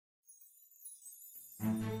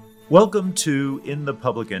Welcome to In the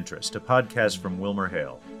Public Interest, a podcast from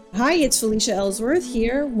WilmerHale. Hi, it's Felicia Ellsworth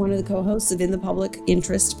here, one of the co-hosts of In the Public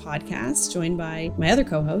Interest podcast, joined by my other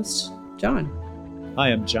co-host, John. Hi,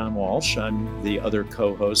 I'm John Walsh. I'm the other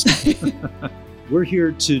co-host. We're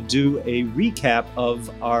here to do a recap of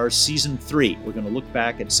our season 3. We're going to look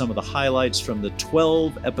back at some of the highlights from the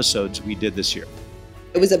 12 episodes we did this year.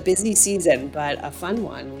 It was a busy season, but a fun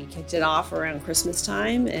one. We kicked it off around Christmas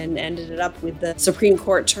time and ended it up with the Supreme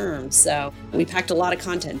Court term. So we packed a lot of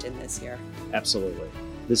content in this year. Absolutely.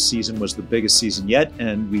 This season was the biggest season yet,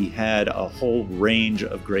 and we had a whole range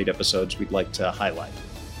of great episodes we'd like to highlight.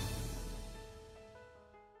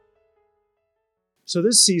 So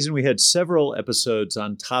this season, we had several episodes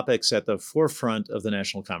on topics at the forefront of the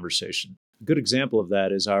national conversation. A good example of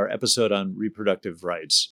that is our episode on reproductive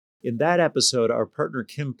rights. In that episode, our partner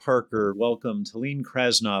Kim Parker welcomed Helene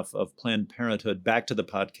Krasnoff of Planned Parenthood back to the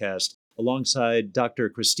podcast alongside Dr.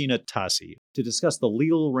 Christina Tassi to discuss the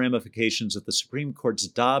legal ramifications of the Supreme Court's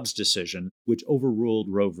Dobbs decision, which overruled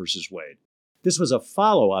Roe v. Wade. This was a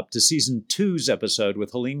follow-up to Season 2's episode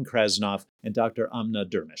with Helene Krasnoff and Dr. Amna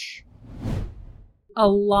Dermish. A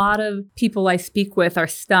lot of people I speak with are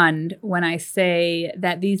stunned when I say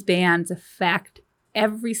that these bans affect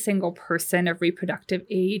every single person of reproductive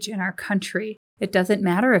age in our country. It doesn't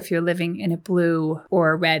matter if you're living in a blue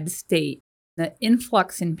or a red state. The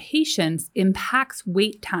influx in patients impacts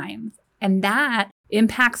wait times, and that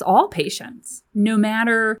impacts all patients, no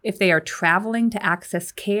matter if they are traveling to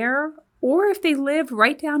access care or if they live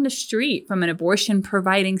right down the street from an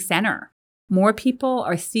abortion-providing center. More people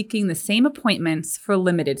are seeking the same appointments for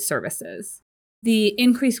limited services. The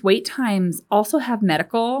increased wait times also have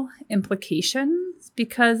medical implications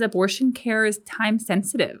because abortion care is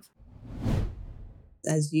time-sensitive.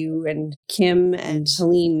 As you and Kim and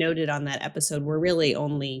Helene noted on that episode, we're really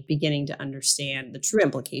only beginning to understand the true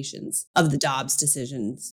implications of the Dobbs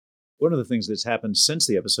decisions. One of the things that's happened since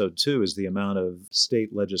the episode, too, is the amount of state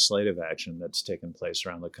legislative action that's taken place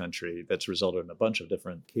around the country that's resulted in a bunch of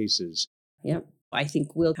different cases. Yep. I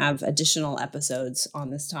think we'll have additional episodes on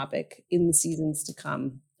this topic in the seasons to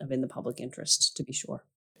come of In the Public Interest, to be sure.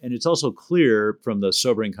 And it's also clear from the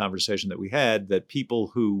sobering conversation that we had that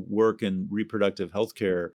people who work in reproductive health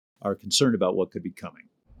care are concerned about what could be coming.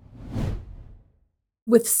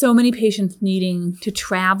 With so many patients needing to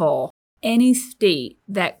travel, any state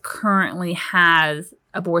that currently has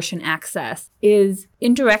abortion access is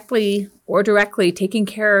indirectly or directly taking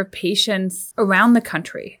care of patients around the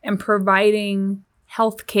country and providing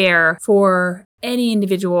health care for any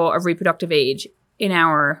individual of reproductive age in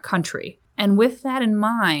our country. And with that in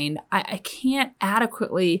mind, I can't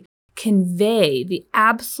adequately convey the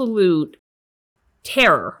absolute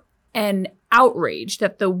terror and outrage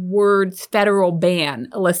that the words federal ban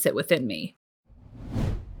elicit within me.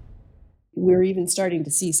 We're even starting to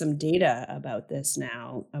see some data about this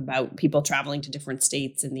now, about people traveling to different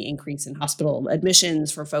states and the increase in hospital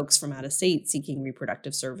admissions for folks from out of state seeking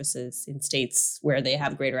reproductive services in states where they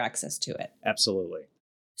have greater access to it. Absolutely.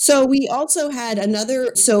 So we also had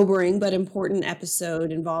another sobering but important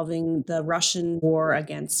episode involving the Russian war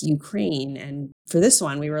against Ukraine. And for this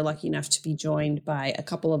one, we were lucky enough to be joined by a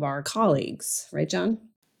couple of our colleagues. Right, John?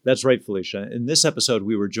 That's right, Felicia. In this episode,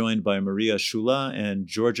 we were joined by Maria Shula and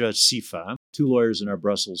Georgia Sifa, two lawyers in our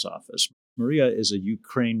Brussels office. Maria is a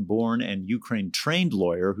Ukraine-born and Ukraine-trained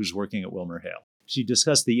lawyer who's working at WilmerHale. She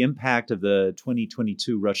discussed the impact of the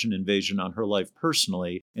 2022 Russian invasion on her life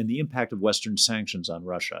personally and the impact of Western sanctions on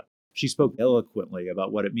Russia. She spoke eloquently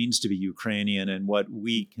about what it means to be Ukrainian and what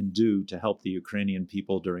we can do to help the Ukrainian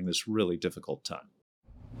people during this really difficult time.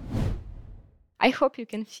 I hope you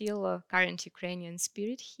can feel a current Ukrainian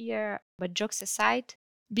spirit here, but jokes aside,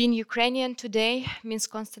 being Ukrainian today means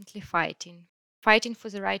constantly fighting. Fighting for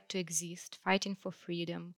the right to exist, fighting for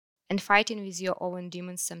freedom, and fighting with your own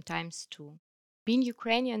demons sometimes too. Being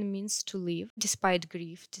Ukrainian means to live despite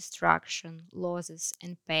grief, destruction, losses,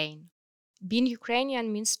 and pain. Being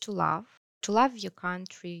Ukrainian means to love your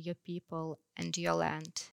country, your people, and your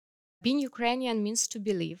land. Being Ukrainian means to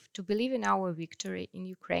believe in our victory in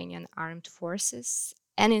Ukrainian armed forces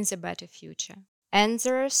and in the better future. And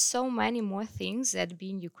there are so many more things that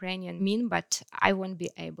being Ukrainian mean, but I won't be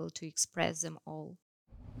able to express them all.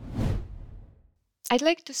 I'd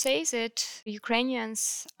like to say that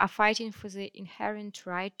Ukrainians are fighting for the inherent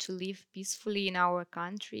right to live peacefully in our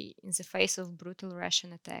country in the face of brutal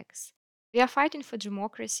Russian attacks. We are fighting for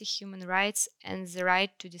democracy, human rights, and the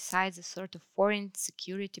right to decide the sort of foreign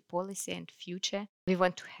security policy and future we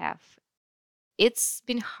want to have. It's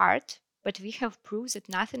been hard, but we have proved that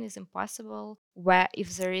nothing is impossible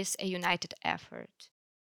if there is a united effort.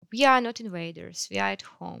 We are not invaders, we are at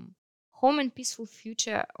home. home and peaceful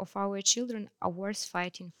future of our children are worth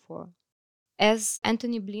fighting for. As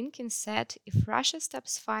Antony Blinken said, if Russia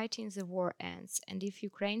stops fighting, the war ends, and if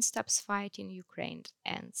Ukraine stops fighting, Ukraine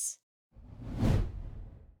ends.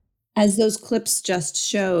 As those clips just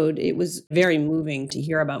showed, it was very moving to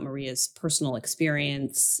hear about Maria's personal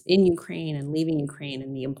experience in Ukraine and leaving Ukraine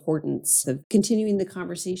and the importance of continuing the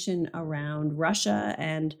conversation around Russia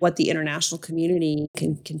and what the international community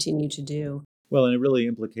can continue to do. Well, and it really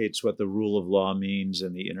implicates what the rule of law means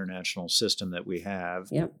in the international system that we have.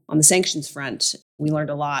 Yep. On the sanctions front, we learned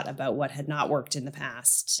a lot about what had not worked in the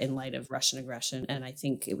past in light of Russian aggression. And I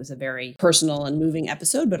think it was a very personal and moving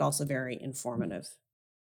episode, but also very informative.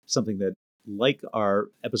 Something that, like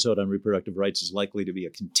our episode on reproductive rights, is likely to be a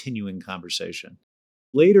continuing conversation.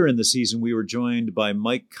 Later in the season, we were joined by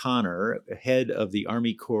Mike Connor, head of the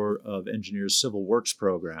Army Corps of Engineers Civil Works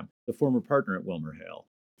Program, the former partner at WilmerHale.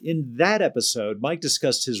 In that episode, Mike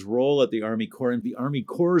discussed his role at the Army Corps and the Army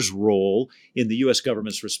Corps' role in the U.S.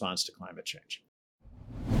 government's response to climate change.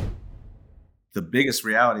 The biggest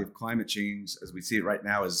reality of climate change, as we see it right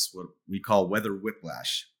now, is what we call weather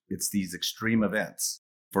whiplash. It's these extreme events.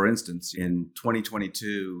 For instance, in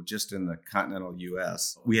 2022, just in the continental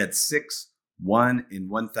U.S., we had 6 1 in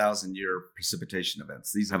 1,000 year precipitation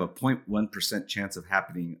events. These have a 0.1% chance of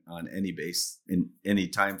happening on any base in any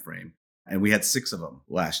time frame. And we had 6 of them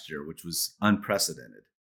last year, which was unprecedented.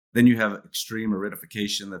 Then you have extreme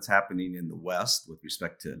aridification that's happening in the West with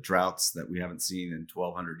respect to droughts that we haven't seen in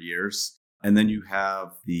 1,200 years. And then you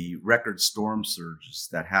have the record storm surges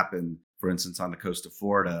that happen, for instance, on the coast of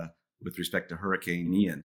Florida with respect to Hurricane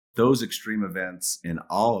Ian. Those extreme events in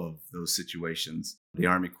all of those situations, the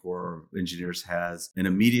Army Corps of Engineers has an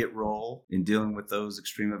immediate role in dealing with those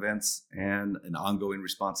extreme events and an ongoing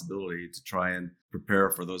responsibility to try and prepare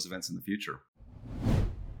for those events in the future.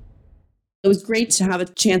 It was great to have a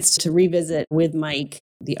chance to revisit with Mike.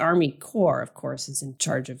 The Army Corps, of course, is in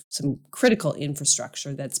charge of some critical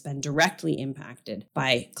infrastructure that's been directly impacted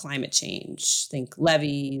by climate change. Think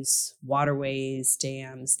levees, waterways,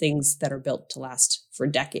 dams, things that are built to last for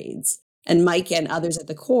decades. And Mike and others at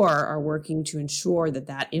the Corps are working to ensure that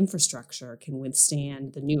that infrastructure can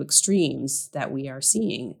withstand the new extremes that we are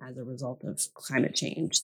seeing as a result of climate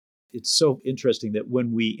change. It's so interesting that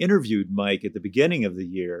when we interviewed Mike at the beginning of the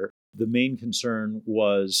year, the main concern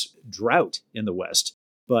was drought in the West.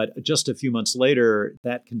 But just a few months later,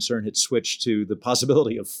 that concern had switched to the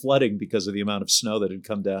possibility of flooding because of the amount of snow that had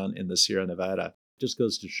come down in the Sierra Nevada. Just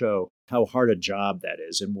goes to show how hard a job that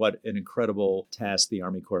is and what an incredible task the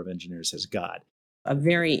Army Corps of Engineers has got. A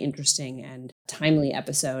very interesting and timely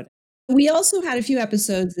episode. We also had a few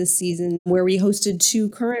episodes this season where we hosted 2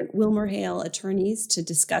 current WilmerHale attorneys to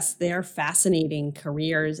discuss their fascinating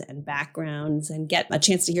careers and backgrounds and get a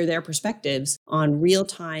chance to hear their perspectives on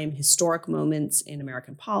real-time historic moments in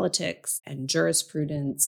American politics and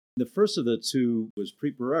jurisprudence. The first of the 2 was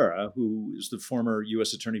Preet Bharara, who is the former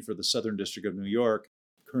U.S. Attorney for the Southern District of New York,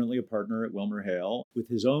 currently a partner at WilmerHale, with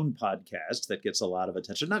his own podcast that gets a lot of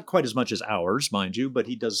attention. Not quite as much as ours, mind you, but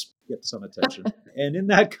he does get some attention. And in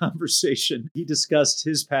that conversation, he discussed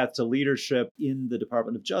his path to leadership in the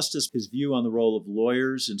Department of Justice, his view on the role of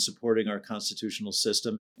lawyers in supporting our constitutional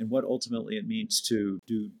system, and what ultimately it means to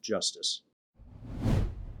do justice.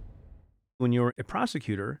 When you're a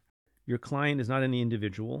prosecutor, your client is not any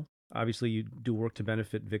individual. Obviously, you do work to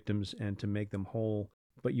benefit victims and to make them whole.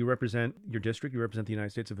 But you represent your district, you represent the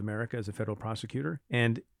United States of America as a federal prosecutor,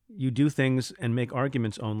 and you do things and make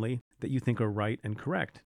arguments only that you think are right and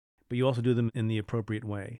correct, but you also do them in the appropriate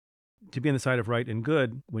way. To be on the side of right and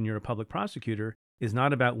good when you're a public prosecutor is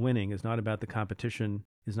not about winning, is not about the competition,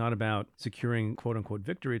 is not about securing quote-unquote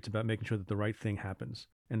victory. It's about making sure that the right thing happens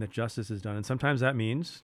and that justice is done. And sometimes that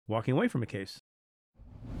means walking away from a case.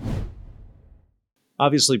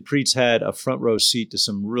 Obviously, Preet's had a front row seat to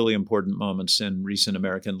some really important moments in recent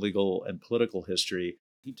American legal and political history.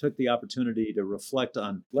 He took the opportunity to reflect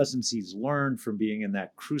on lessons he's learned from being in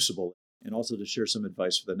that crucible and also to share some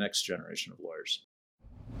advice for the next generation of lawyers.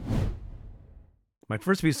 My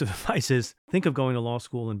first piece of advice is think of going to law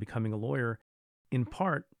school and becoming a lawyer, in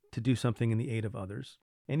part to do something in the aid of others.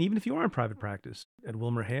 And even if you are in private practice, at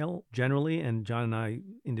WilmerHale generally, and John and I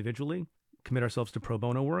individually, commit ourselves to pro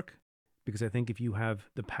bono work. Because I think if you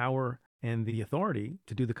have the power and the authority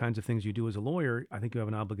to do the kinds of things you do as a lawyer, I think you have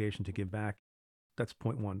an obligation to give back. That's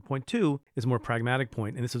point 1. Point 2 is a more pragmatic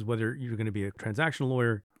point, and this is whether you're going to be a transactional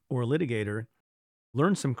lawyer or a litigator.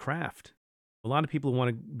 Learn some craft. A lot of people want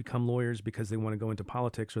to become lawyers because they want to go into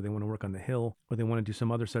politics or they want to work on the Hill or they want to do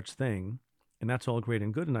some other such thing. And that's all great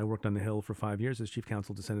and good. And I worked on the Hill for 5 years as chief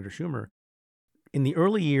counsel to Senator Schumer. In the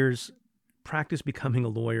early years, practice becoming a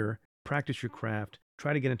lawyer practice your craft,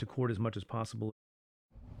 try to get into court as much as possible.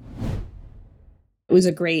 It was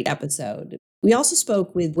a great episode. We also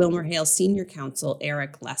spoke with WilmerHale Senior Counsel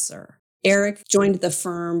Eric Lesser. Eric joined the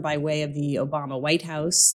firm by way of the Obama White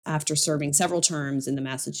House after serving several terms in the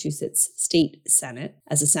Massachusetts State Senate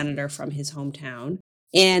as a senator from his hometown,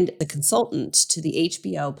 and the consultant to the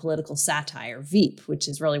HBO political satire Veep, which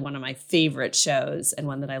is really one of my favorite shows and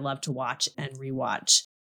one that I love to watch and rewatch.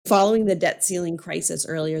 Following the debt ceiling crisis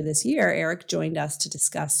earlier this year, Eric joined us to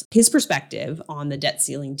discuss his perspective on the debt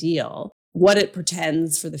ceiling deal, what it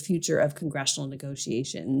portends for the future of congressional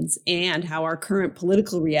negotiations, and how our current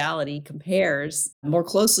political reality compares more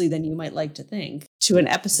closely than you might like to think to an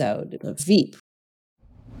episode of Veep.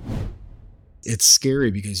 It's scary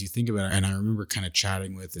because you think about it, and I remember kind of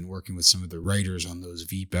chatting with and working with some of the writers on those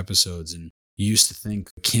Veep episodes, and you used to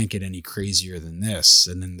think, can't get any crazier than this.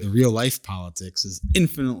 And then the real life politics is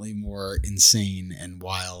infinitely more insane and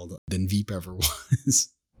wild than Veep ever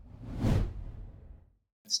was.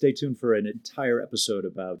 Stay tuned for an entire episode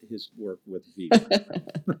about his work with Veep.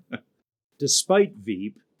 Despite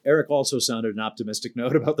Veep, Eric also sounded an optimistic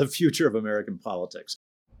note about the future of American politics.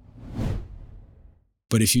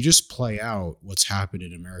 But if you just play out what's happened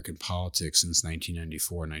in American politics since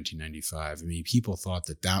 1994, 1995, I mean, people thought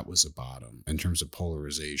that that was a bottom in terms of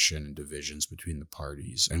polarization and divisions between the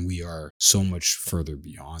parties. And we are so much further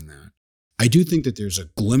beyond that. I do think that there's a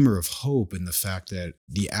glimmer of hope in the fact that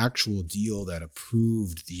the actual deal that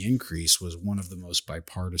approved the increase was one of the most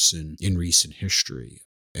bipartisan in recent history.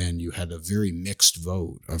 And you had a very mixed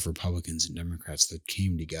vote of Republicans and Democrats that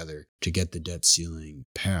came together to get the debt ceiling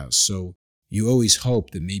passed. So you always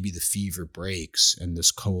hope that maybe the fever breaks and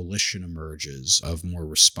this coalition emerges of more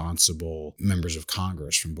responsible members of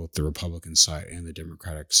Congress from both the Republican side and the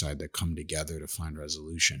Democratic side that come together to find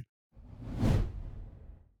resolution.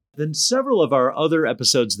 Then several of our other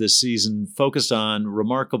episodes this season focused on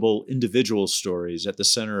remarkable individual stories at the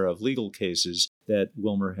center of legal cases that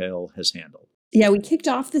WilmerHale has handled. Yeah, we kicked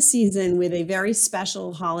off the season with a very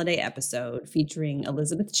special holiday episode featuring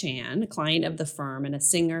Elizabeth Chan, a client of the firm and a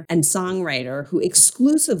singer and songwriter who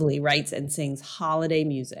exclusively writes and sings holiday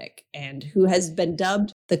music and who has been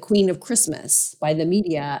dubbed the Queen of Christmas by the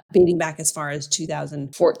media dating back as far as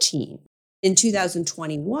 2014. In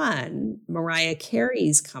 2021, Mariah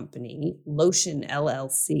Carey's company, Lotion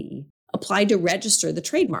LLC, applied to register the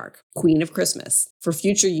trademark, Queen of Christmas, for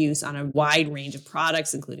future use on a wide range of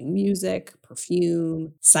products, including music,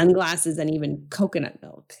 perfume, sunglasses, and even coconut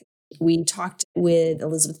milk. We talked with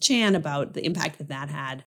Elizabeth Chan about the impact that that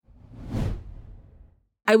had.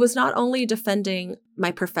 I was not only defending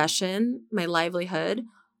my profession, my livelihood,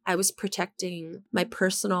 I was protecting my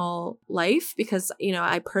personal life because,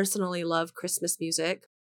 I personally love Christmas music.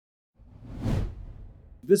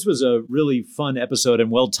 This was a really fun episode and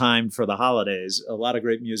well-timed for the holidays. A lot of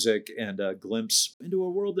great music and a glimpse into a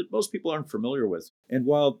world that most people aren't familiar with. And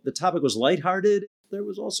while the topic was lighthearted, there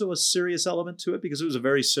was also a serious element to it because it was a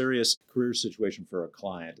very serious career situation for a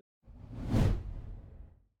client.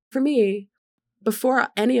 For me, before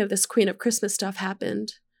any of this Queen of Christmas stuff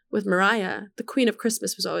happened with Mariah, the Queen of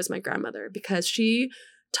Christmas was always my grandmother because she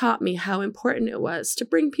taught me how important it was to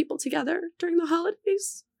bring people together during the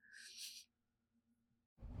holidays.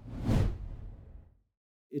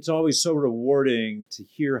 It's always so rewarding to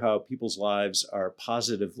hear how people's lives are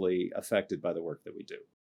positively affected by the work that we do.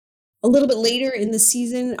 A little bit later in the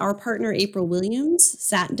season, our partner April Williams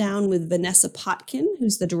sat down with Vanessa Potkin,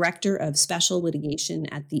 who's the director of special litigation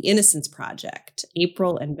at the Innocence Project.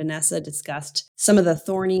 April and Vanessa discussed some of the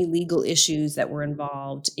thorny legal issues that were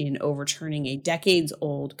involved in overturning a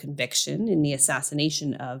decades-old conviction in the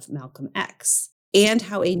assassination of Malcolm X, and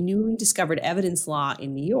how a newly discovered evidence law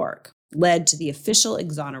in New York led to the official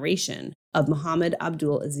exoneration of Muhammad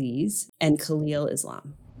Abdul Aziz and Khalil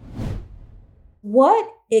Islam.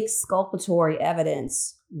 What exculpatory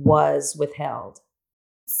evidence was withheld?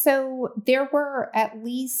 So there were at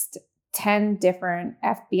least 10 different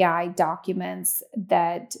FBI documents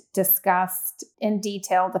that discussed in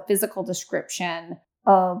detail the physical description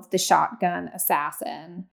of the shotgun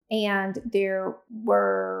assassin. And there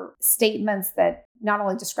were statements that not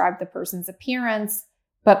only described the person's appearance,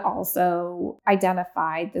 but also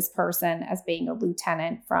identified this person as being a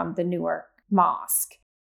lieutenant from the Newark Mosque.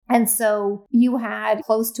 And so you had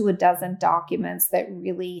close to a dozen documents that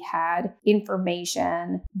really had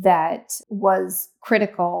information that was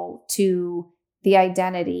critical to the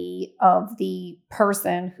identity of the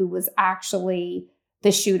person who was actually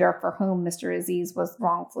the shooter for whom Mr. Aziz was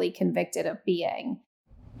wrongfully convicted of being.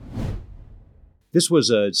 This was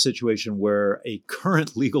a situation where a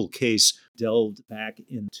current legal case delved back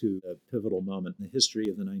into a pivotal moment in the history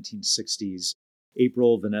of the 1960s.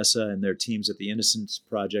 April, Vanessa, and their teams at the Innocence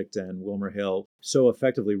Project and WilmerHale so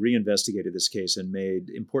effectively reinvestigated this case and made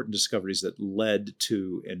important discoveries that led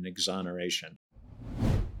to an exoneration.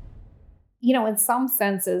 You know, in some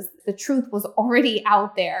senses, the truth was already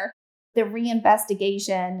out there. The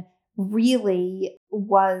reinvestigation really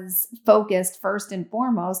was focused first and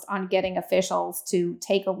foremost on getting officials to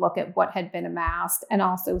take a look at what had been amassed and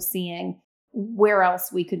also seeing where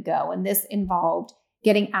else we could go. And this involved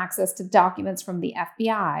getting access to documents from the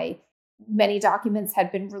FBI. Many documents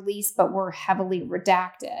had been released but were heavily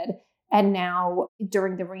redacted. And now,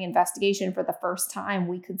 during the reinvestigation, for the first time,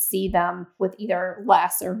 we could see them with either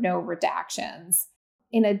less or no redactions.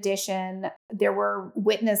 In addition, there were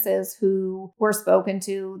witnesses who were spoken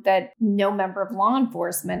to that no member of law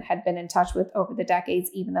enforcement had been in touch with over the decades,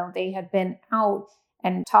 even though they had been out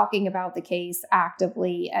and talking about the case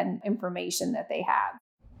actively and information that they had.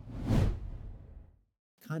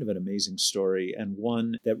 Kind of an amazing story, and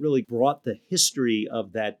one that really brought the history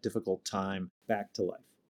of that difficult time back to life.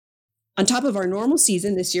 On top of our normal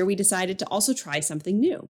season this year, we decided to also try something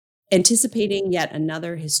new. Anticipating yet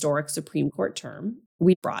another historic Supreme Court term,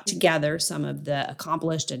 we brought together some of the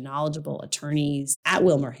accomplished and knowledgeable attorneys at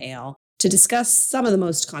WilmerHale to discuss some of the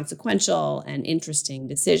most consequential and interesting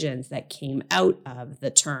decisions that came out of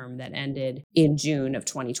the term that ended in June of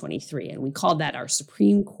 2023. And we called that our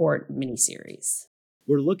Supreme Court miniseries.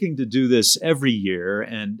 We're looking to do this every year,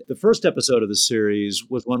 and the first episode of the series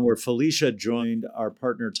was one where Felicia joined our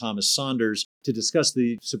partner Thomas Saunders to discuss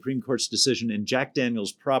the Supreme Court's decision in Jack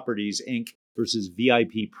Daniel's Properties, Inc. versus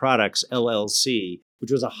VIP Products, LLC,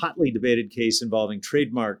 which was a hotly debated case involving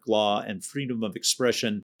trademark law and freedom of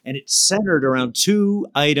expression, and it centered around two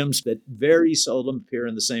items that very seldom appear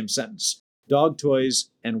in the same sentence: dog toys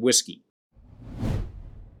and whiskey.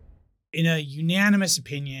 In a unanimous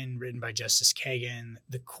opinion written by Justice Kagan,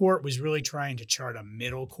 the court was really trying to chart a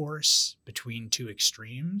middle course between two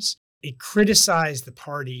extremes. It criticized the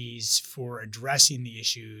parties for addressing the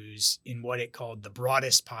issues in what it called the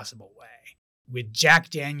broadest possible way, with Jack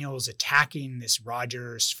Daniels attacking this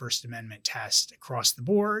Rogers First Amendment test across the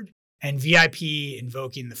board, and VIP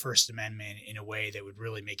invoking the First Amendment in a way that would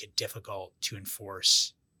really make it difficult to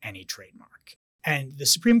enforce any trademark. And the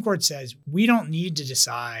Supreme Court says we don't need to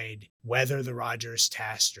decide whether the Rogers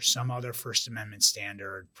test or some other First Amendment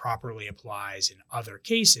standard properly applies in other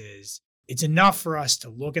cases. It's enough for us to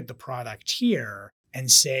look at the product here and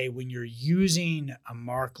say, when you're using a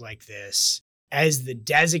mark like this as the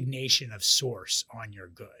designation of source on your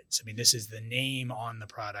goods, I mean, this is the name on the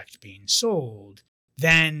product being sold,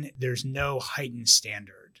 then there's no heightened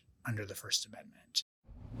standard under the First Amendment.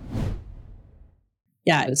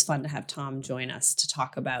 Yeah, it was fun to have Tom join us to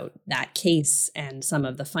talk about that case and some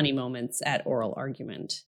of the funny moments at oral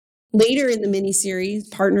argument. Later in the miniseries,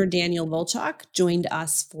 partner Daniel Volchok joined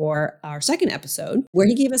us for our second episode, where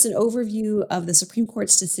he gave us an overview of the Supreme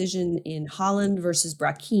Court's decision in Holland versus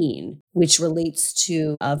Brackeen, which relates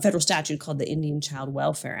to a federal statute called the Indian Child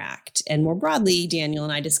Welfare Act. And more broadly, Daniel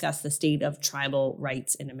and I discussed the state of tribal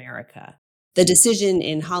rights in America. The decision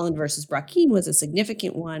in Holland versus Brackeen was a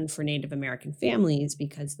significant one for Native American families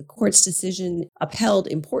because the court's decision upheld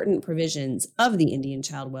important provisions of the Indian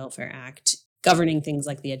Child Welfare Act governing things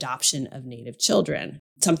like the adoption of Native children,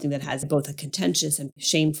 something that has both a contentious and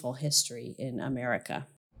shameful history in America.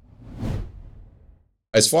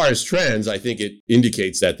 As far as trends, I think it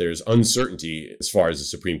indicates that there's uncertainty as far as the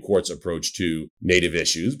Supreme Court's approach to Native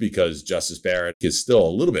issues, because Justice Barrett is still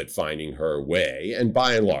a little bit finding her way. And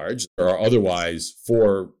by and large, there are otherwise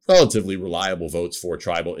 4 relatively reliable votes for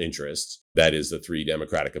tribal interests. That is the 3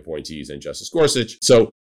 Democratic appointees and Justice Gorsuch. So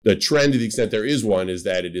the trend, to the extent there is one, is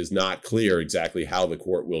that it is not clear exactly how the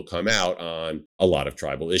court will come out on a lot of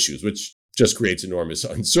tribal issues, which just creates enormous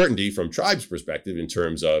uncertainty from tribes' perspective in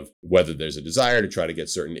terms of whether there's a desire to try to get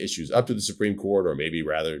certain issues up to the Supreme Court, or maybe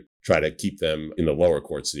rather try to keep them in the lower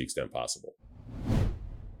courts to the extent possible.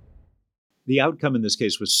 The outcome in this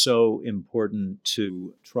case was so important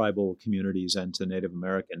to tribal communities and to Native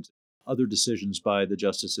Americans. Other decisions by the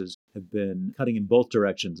justices have been cutting in both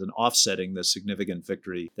directions and offsetting the significant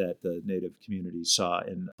victory that the Native community saw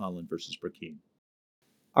in Holland versus Brackeen.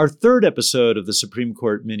 Our third episode of the Supreme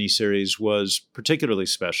Court miniseries was particularly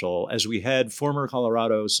special, as we had former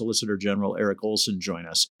Colorado Solicitor General Eric Olson join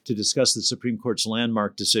us to discuss the Supreme Court's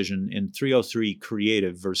landmark decision in 303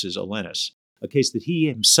 Creative versus Olenis, a case that he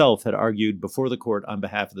himself had argued before the court on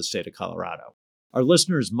behalf of the state of Colorado. Our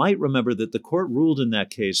listeners might remember that the court ruled in that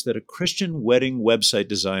case that a Christian wedding website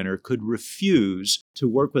designer could refuse to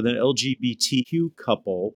work with an LGBTQ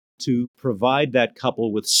couple to provide that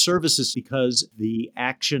couple with services because the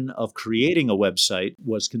action of creating a website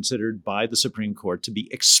was considered by the Supreme Court to be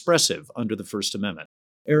expressive under the First Amendment.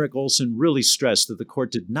 Eric Olson really stressed that the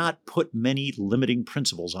court did not put many limiting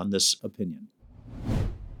principles on this opinion.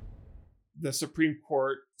 The Supreme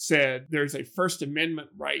Court said there's a First Amendment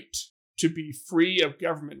right to be free of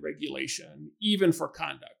government regulation, even for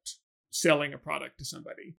conduct, selling a product to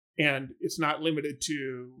somebody. And it's not limited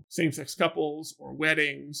to same-sex couples or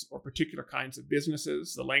weddings or particular kinds of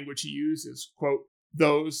businesses. The language he used is, quote,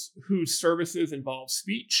 those whose services involve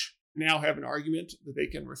speech now have an argument that they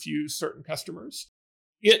can refuse certain customers.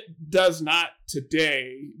 It does not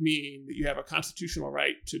today mean that you have a constitutional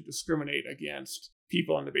right to discriminate against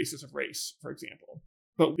people on the basis of race, for example.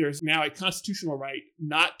 But there's now a constitutional right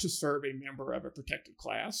not to serve a member of a protected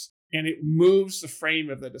class. And it moves the frame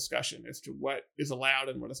of the discussion as to what is allowed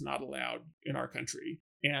and what is not allowed in our country.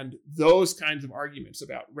 And those kinds of arguments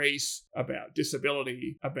about race, about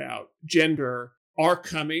disability, about gender are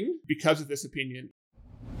coming because of this opinion.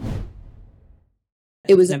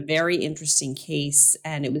 It was a very interesting case,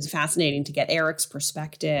 and it was fascinating to get Eric's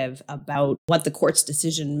perspective about what the court's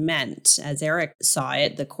decision meant. As Eric saw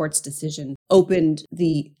it, the court's decision opened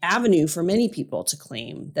the avenue for many people to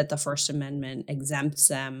claim that the First Amendment exempts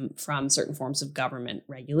them from certain forms of government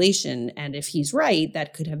regulation. And if he's right,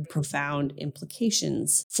 that could have profound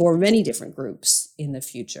implications for many different groups in the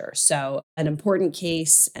future. So an important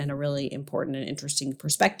case and a really important and interesting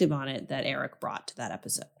perspective on it that Eric brought to that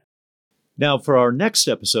episode. Now, for our next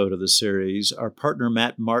episode of the series, our partner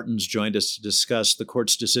Matt Martins joined us to discuss the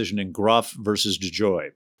court's decision in Groff versus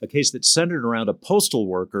DeJoy, a case that centered around a postal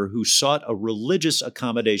worker who sought a religious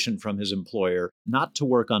accommodation from his employer not to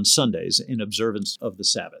work on Sundays in observance of the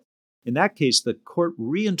Sabbath. In that case, the court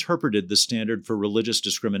reinterpreted the standard for religious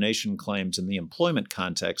discrimination claims in the employment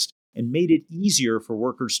context and made it easier for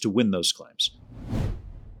workers to win those claims.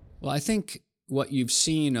 Well, I think what you've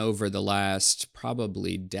seen over the last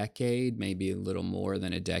probably decade, maybe a little more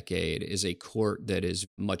than a decade, is a court that is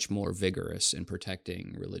much more vigorous in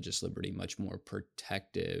protecting religious liberty, much more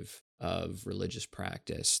protective of religious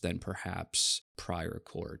practice than perhaps prior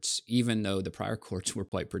courts. Even though the prior courts were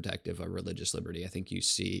quite protective of religious liberty, I think you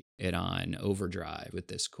see it on overdrive with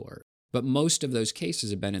this court. But most of those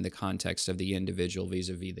cases have been in the context of the individual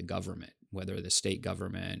vis-a-vis the government, whether the state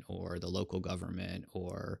government or the local government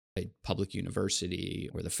or a public university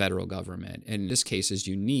or the federal government. And this case is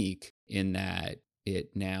unique in that it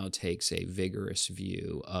now takes a vigorous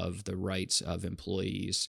view of the rights of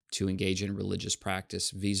employees to engage in religious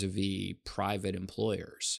practice vis-a-vis private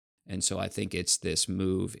employers. And so I think it's this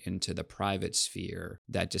move into the private sphere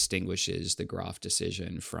that distinguishes the Groff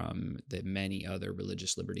decision from the many other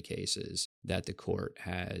religious liberty cases that the court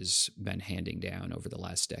has been handing down over the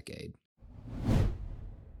last decade.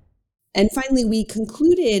 And finally, we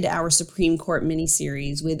concluded our Supreme Court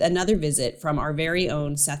miniseries with another visit from our very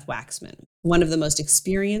own Seth Waxman, one of the most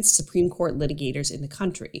experienced Supreme Court litigators in the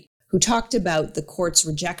country, who talked about the court's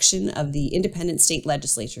rejection of the independent state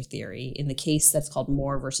legislature theory in the case that's called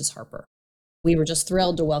Moore versus Harper. We were just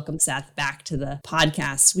thrilled to welcome Seth back to the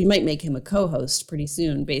podcast. We might make him a co-host pretty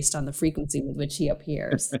soon based on the frequency with which he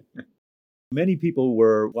appears. Many people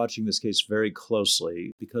were watching this case very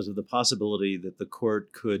closely because of the possibility that the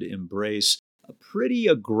court could embrace a pretty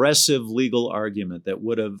aggressive legal argument that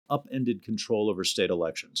would have upended control over state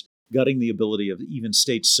elections, gutting the ability of even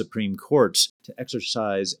state Supreme Courts to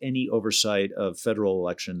exercise any oversight of federal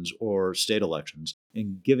elections or state elections,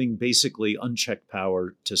 and giving basically unchecked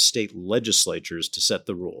power to state legislatures to set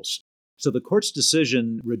the rules. So the court's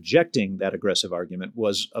decision rejecting that aggressive argument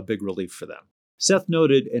was a big relief for them. Seth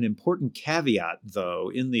noted an important caveat,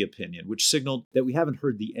 though, in the opinion, which signaled that we haven't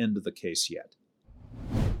heard the end of the case yet.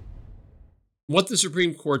 What the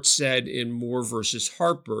Supreme Court said in Moore versus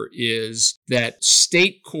Harper is that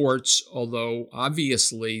state courts, although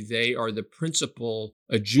obviously they are the principal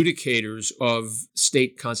adjudicators of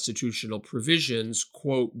state constitutional provisions,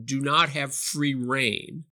 quote, do not have free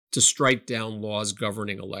rein to strike down laws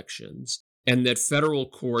governing elections, and that federal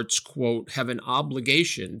courts, quote, have an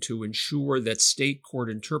obligation to ensure that state court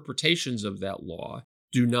interpretations of that law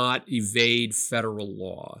do not evade federal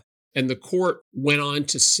law. And the court went on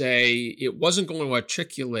to say it wasn't going to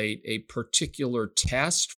articulate a particular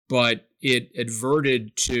test, but it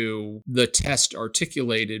adverted to the test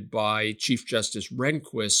articulated by Chief Justice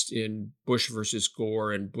Rehnquist in Bush versus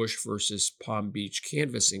Gore and Bush versus Palm Beach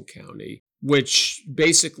Canvassing County, which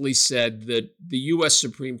basically said that the U.S.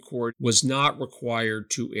 Supreme Court was not required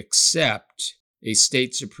to accept a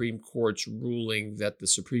state Supreme Court's ruling that the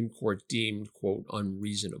Supreme Court deemed, quote,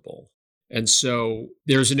 unreasonable. And so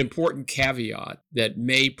there's an important caveat that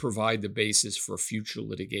may provide the basis for future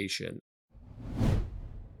litigation.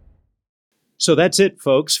 So that's it,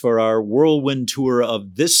 folks, for our whirlwind tour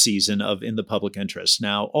of this season of In the Public Interest.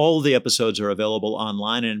 Now, all the episodes are available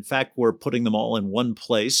online, and in fact, we're putting them all in one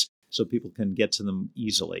place so people can get to them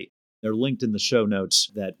easily. They're linked in the show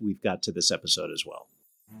notes that we've got to this episode as well.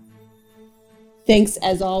 Thanks,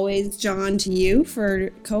 as always, John, to you for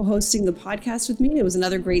co-hosting the podcast with me. It was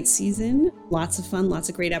another great season. Lots of fun, lots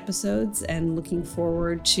of great episodes, and looking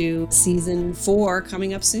forward to season 4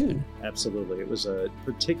 coming up soon. Absolutely. It was a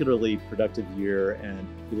particularly productive year, and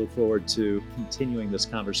we look forward to continuing this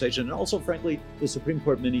conversation. And also, frankly, the Supreme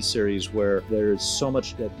Court miniseries, where there's so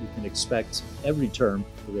much that you can expect every term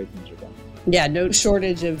the way things are going. Yeah, no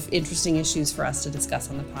shortage of interesting issues for us to discuss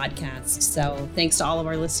on the podcast. So thanks to all of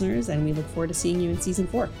our listeners, and we look forward to seeing you in season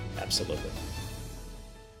 4. Absolutely.